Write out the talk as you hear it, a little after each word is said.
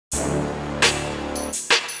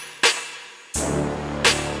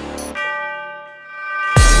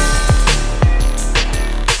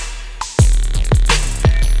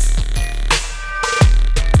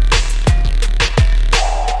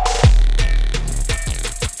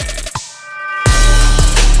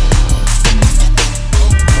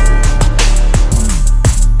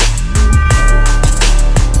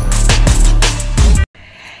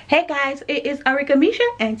guys, it is Arickamisha,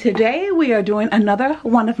 and today we are doing another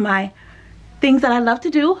one of my things that I love to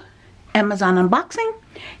do, Amazon unboxing.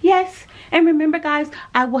 Yes, and remember guys,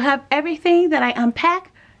 I will have everything that I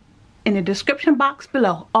unpack in the description box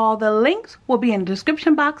below. All the links will be in the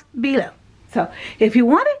description box below. So if you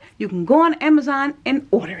want it, you can go on Amazon and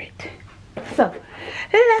order it. So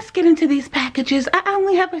let's get into these packages. I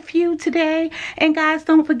only have a few today, and guys,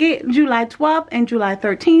 don't forget July 12th and July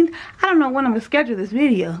 13th. I don't know when I'm gonna schedule this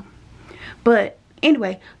video, but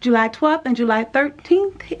anyway, July 12th and July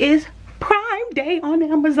 13th is Prime Day on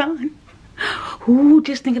Amazon. Ooh,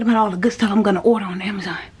 just thinking about all the good stuff I'm gonna order on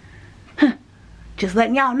Amazon. Huh. Just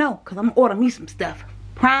letting y'all know, because I'm gonna order me some stuff.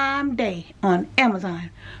 Prime Day on Amazon,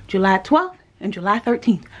 July 12th and July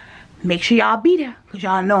 13th. Make sure y'all be there, because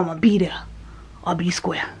y'all know I'm gonna be there. I'll be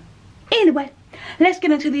square. Anyway, let's get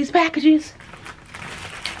into these packages.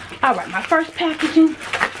 Alright, my first packaging.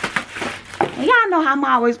 Y'all know how I'm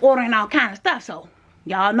always ordering all kind of stuff, so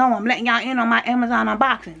y'all know I'm letting y'all in on my Amazon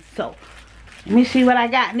unboxing. So let me see what I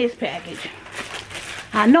got in this package.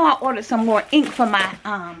 I know I ordered some more ink for my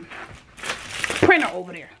printer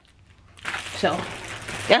over there. So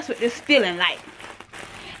that's what this feeling like.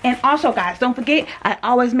 And also guys, don't forget, I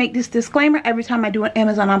always make this disclaimer every time I do an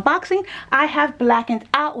Amazon unboxing. I have blackened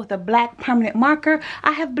out with a black permanent marker.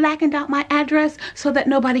 I have blackened out my address so that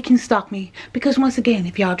nobody can stalk me. Because once again,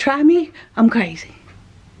 if y'all try me, I'm crazy.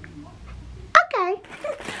 Okay.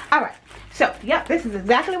 Alright. So, yep, this is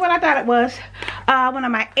exactly what I thought it was. One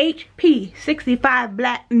of my HP 65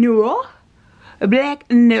 Black Noir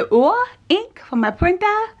ink for my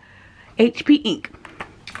printer. HP ink.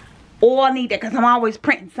 Oh, I need that because I'm always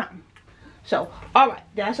printing something. So, alright,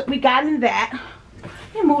 that's what we got in that.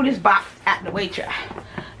 Let me move this box out of the way, try.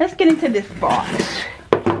 Let's get into this box.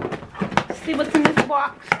 Let's see what's in this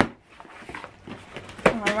box.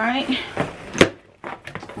 Alright.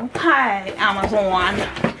 Okay, Amazon.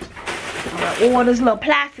 All this little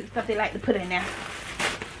plastic stuff they like to put in there.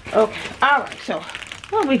 Okay, alright, so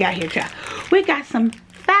what we got here, child? We got some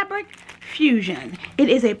fabric fusion. It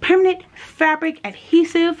is a permanent fabric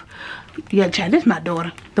adhesive. Yeah, child, this is my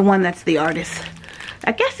daughter, the one that's the artist.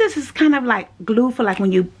 I guess this is kind of like glue for like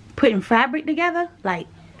when you putting fabric together. Like,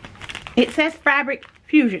 it says fabric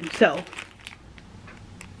fusion, so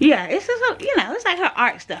yeah, it's just, you know, it's like her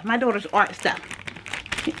art stuff, my daughter's art stuff.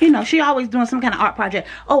 You know, she always doing some kind of art project.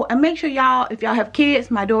 Oh, and make sure y'all, if y'all have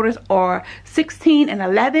kids, my daughters are 16 and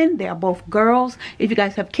 11. They are both girls. If you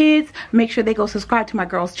guys have kids, make sure they go subscribe to my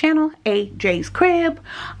girls channel, AJ's Crib.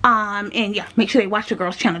 And yeah, make sure they watch the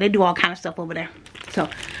girls channel. They do all kind of stuff over there. So,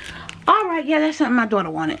 all right, yeah, that's something my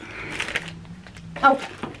daughter wanted. Okay,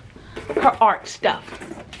 her art stuff.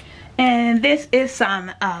 And this is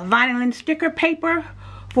some vinyl sticker paper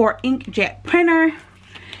for inkjet printer.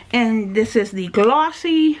 And this is the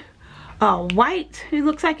glossy white, it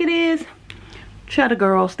looks like it is. Try the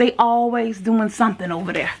girls, they always doing something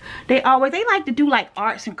over there. They like to do like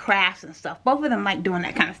arts and crafts and stuff. Both of them like doing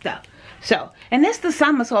that kind of stuff. So, and it's the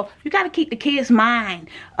summer, so you got to keep the kids' mind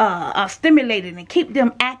stimulated and keep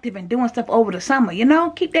them active and doing stuff over the summer, you know?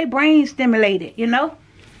 Keep their brains stimulated, you know?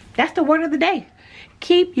 That's the word of the day.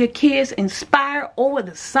 Keep your kids inspired over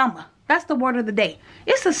the summer. That's the word of the day.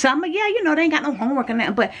 It's the summer. Yeah, you know, they ain't got no homework and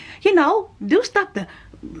that. But, you know, do stuff to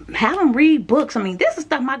have them read books. I mean, this is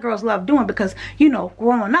stuff my girls love doing because, you know,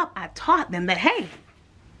 growing up, I taught them that, hey,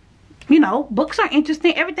 you know, books are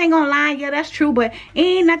interesting. Everything online, yeah, that's true. But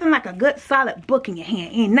ain't nothing like a good, solid book in your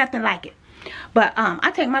hand. Ain't nothing like it. But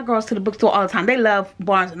I take my girls to the bookstore all the time. They love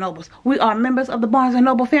Barnes & Nobles. We are members of the Barnes &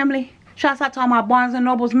 Noble family. Shouts out to all my Barnes &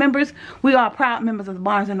 Nobles members. We are proud members of the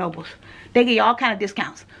Barnes & Nobles. They get you all kind of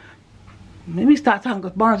discounts. Let me start talking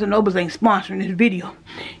because Barnes & Nobles ain't sponsoring this video.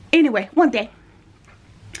 Anyway, one day.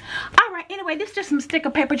 Alright, anyway, this is just some sticker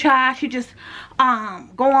paper, child. She just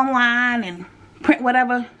go online and print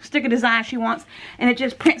whatever sticker design she wants. And it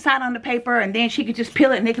just prints out on the paper. And then she could just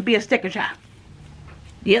peel it and it could be a sticker, child.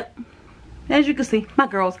 Yep. As you can see, my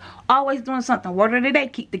girls always doing something. Word of the day,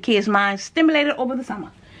 keep the kids' minds stimulated over the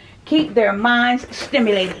summer. Keep their minds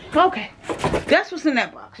stimulated. Okay. That's what's in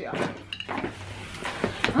that box, y'all.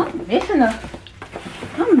 I'm missing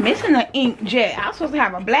a ink jet. I was supposed to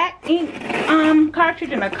have a black ink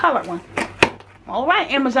cartridge and a colored one. Alright,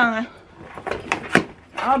 Amazon.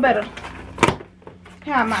 Y'all better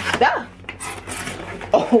have my stuff.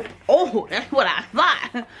 Oh, that's what I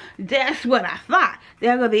thought. That's what I thought.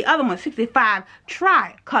 There go the other one, 65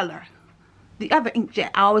 tri-color. The other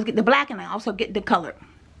inkjet. I always get the black and I also get the colored.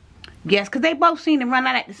 Yes, because they both seem to run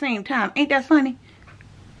out at the same time. Ain't that funny?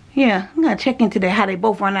 Yeah, I'm going to check into that, how they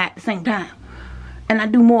both run out at the same time. And I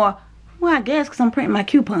do more, well, I guess because I'm printing my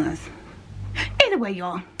coupons. Anyway,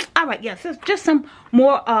 y'all. All right, yes, it's just some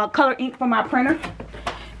more color ink for my printer.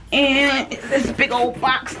 And this big old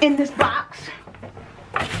box in this box.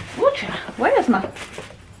 Where's my...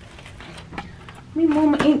 Let me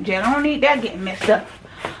move my ink jet. I don't need that getting messed up.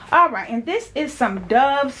 All right, and this is some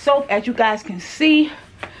Dove soap, as you guys can see.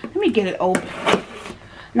 Let me get it open.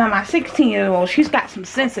 Now, my 16-year-old, she's got some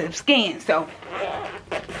sensitive skin, so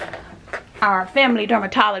our family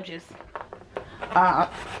dermatologist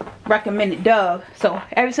recommended Dove. So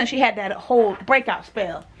ever since she had that whole breakout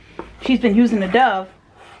spell, she's been using the Dove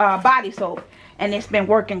body soap, and it's been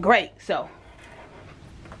working great. So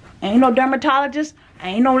ain't no dermatologist, I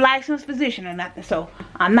ain't no licensed physician or nothing, so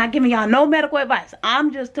I'm not giving y'all no medical advice.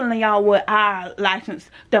 I'm just telling y'all what our licensed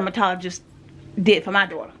dermatologist did for my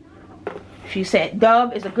daughter. She said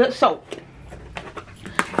Dove is a good soap.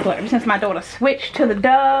 So ever since my daughter switched to the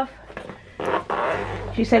Dove,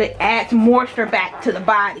 she said it adds moisture back to the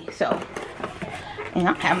body. So, and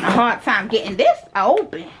I'm having a hard time getting this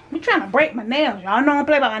open. I'm trying to break my nails, y'all. I know I don't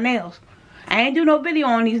play about my nails. I ain't do no video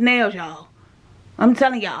on these nails, y'all. I'm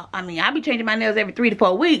telling y'all, I mean, I be changing my nails every 3 to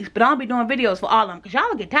 4 weeks, but I don't be doing videos for all of them, because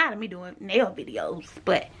y'all get tired of me doing nail videos.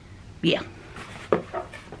 But, yeah.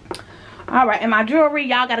 Alright, and my jewelry,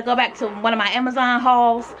 y'all got to go back to one of my Amazon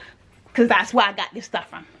hauls, because that's where I got this stuff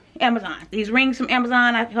from. Amazon. These rings from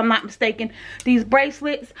Amazon, if I'm not mistaken. These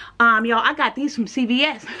bracelets, y'all, I got these from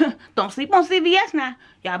CVS. Don't sleep on CVS now.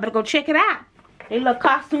 Y'all better go check it out. They little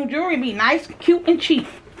costume jewelry be nice, cute, and cheap.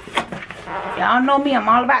 Y'all know me, I'm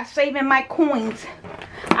all about saving my coins.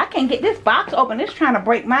 I can't get this box open. It's trying to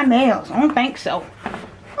break my nails. I don't think so.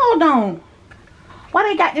 Hold on. Why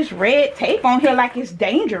they got this red tape on here like it's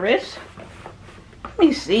dangerous? Let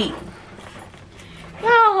me see.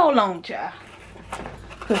 Y'all hold on, child.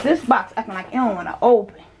 Because this box acting like it don't want to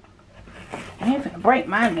open. I ain't finna break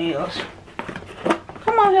my nails.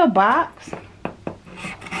 Come on here, box.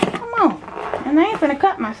 Come on. And I ain't finna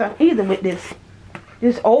cut myself either with this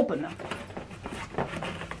opener.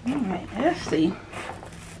 Alright, let's see.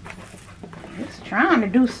 It's trying to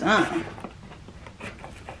do something.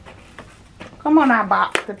 Come on now,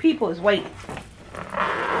 box. The people is waiting.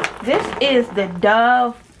 This is the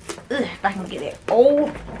Dove. Ugh, if I can get it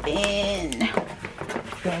open.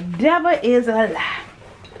 The devil is a lie.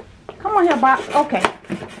 Come on here, box. Okay.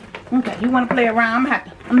 Okay, you want to play around?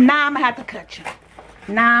 I'm gonna have to cut you.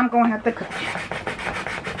 Now I'm gonna have to cut you.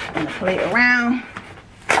 I'm gonna play around.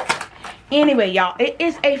 Anyway, y'all, it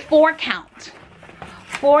is a 4-count.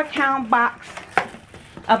 4-count box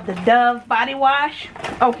of the Dove body wash.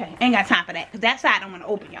 Okay, ain't got time for that, because that side I want to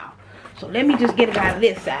open, y'all. So let me just get it out of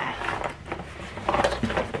this side.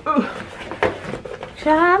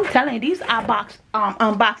 Child, I'm telling you, these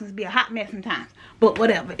unboxings be a hot mess sometimes. But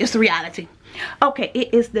whatever, it's the reality. Okay,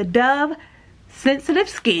 it is the Dove Sensitive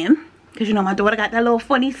Skin. Because you know my daughter got that little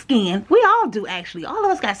funny skin. We all do, actually. All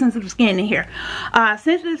of us got sensitive skin in here.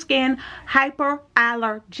 Sensitive skin,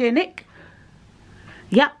 hyperallergenic.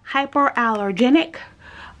 Yep, hyperallergenic.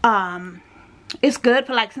 It's good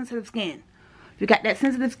for like sensitive skin. If you got that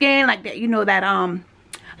sensitive skin, like that, you know that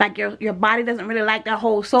like your body doesn't really like that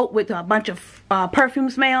whole soap with a bunch of perfume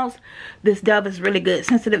smells. This Dove is really good.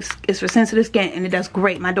 It's for sensitive skin, and it does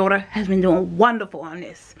great. My daughter has been doing wonderful on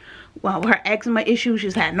this. Well, her eczema issue,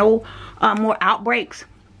 she's had no more outbreaks.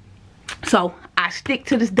 So I stick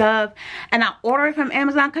to this Dove, and I order it from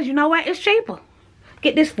Amazon because you know what? It's cheaper.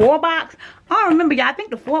 Get this 4-box. I don't remember, y'all. I think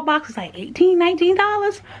the 4-box is like $18,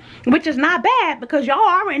 $19, which is not bad because y'all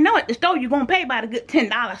already know at the store you're gonna pay about a good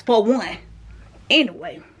 $10 for one.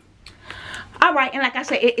 Anyway, all right, and like I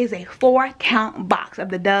said, it is a 4-count box of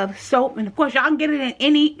the Dove soap, and of course y'all can get it in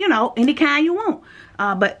any, you know, any kind you want.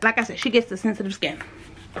 But like I said, she gets the sensitive skin.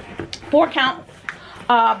 4-count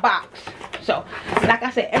box. So like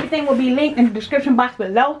I said, everything will be linked in the description box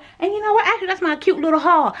below. And you know what, actually that's my cute little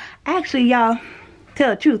haul. Actually, y'all,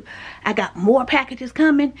 tell the truth, I got more packages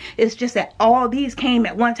coming. It's just that all these came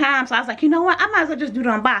at one time, so I was like, you know what, I might as well just do the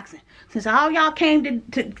unboxing. Since all y'all came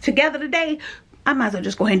together today, I might as well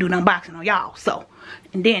just go ahead and do the unboxing on y'all. So,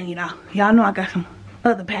 and then, you know, y'all know I got some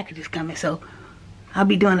other packages coming, so I'll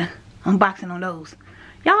be doing an unboxing on those.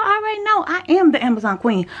 Y'all already know I am the Amazon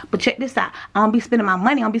queen. But check this out. I don't be spending my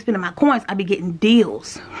money. I don't be spending my coins. I be getting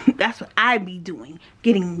deals. That's what I be doing.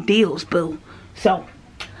 Getting deals, boo. So,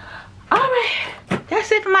 alright.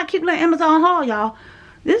 That's it for my cute little Amazon haul, y'all.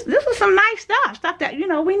 This was some nice stuff. Stuff that, you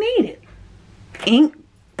know, we needed. Ink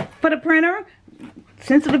for the printer.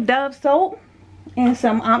 Sensitive Dove soap. And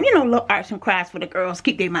some, you know, little arts and crafts for the girls.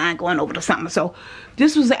 Keep their mind going over the summer. So,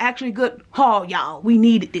 this was an actually good haul, y'all. We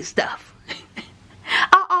needed this stuff.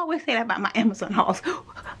 I always say that about my Amazon hauls.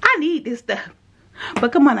 I need this stuff.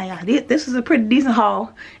 But come on now, y'all. This is a pretty decent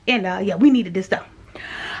haul. And yeah, we needed this stuff.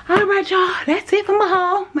 Alright, y'all. That's it for my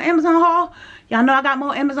haul. My Amazon haul. Y'all know I got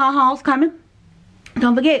more Amazon hauls coming.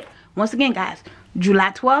 Don't forget, once again, guys,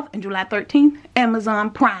 July 12th and July 13th, Amazon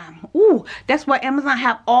Prime. Ooh, that's why Amazon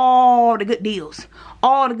have all the good deals.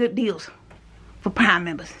 All the good deals for Prime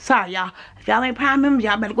members. Sorry, y'all. If y'all ain't Prime members,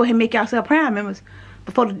 y'all better go ahead and make yourself Prime members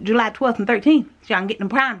before the July 12th and 13th. So y'all can get them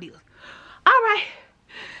Prime deals. Alright.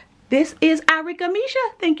 This is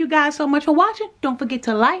Arickamisha. Thank you guys so much for watching. Don't forget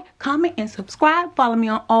to like, comment, and subscribe. Follow me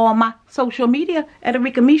on all my social media at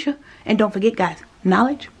Arickamisha. And don't forget, guys,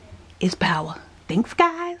 knowledge is power. Thanks,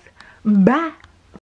 guys. Bye.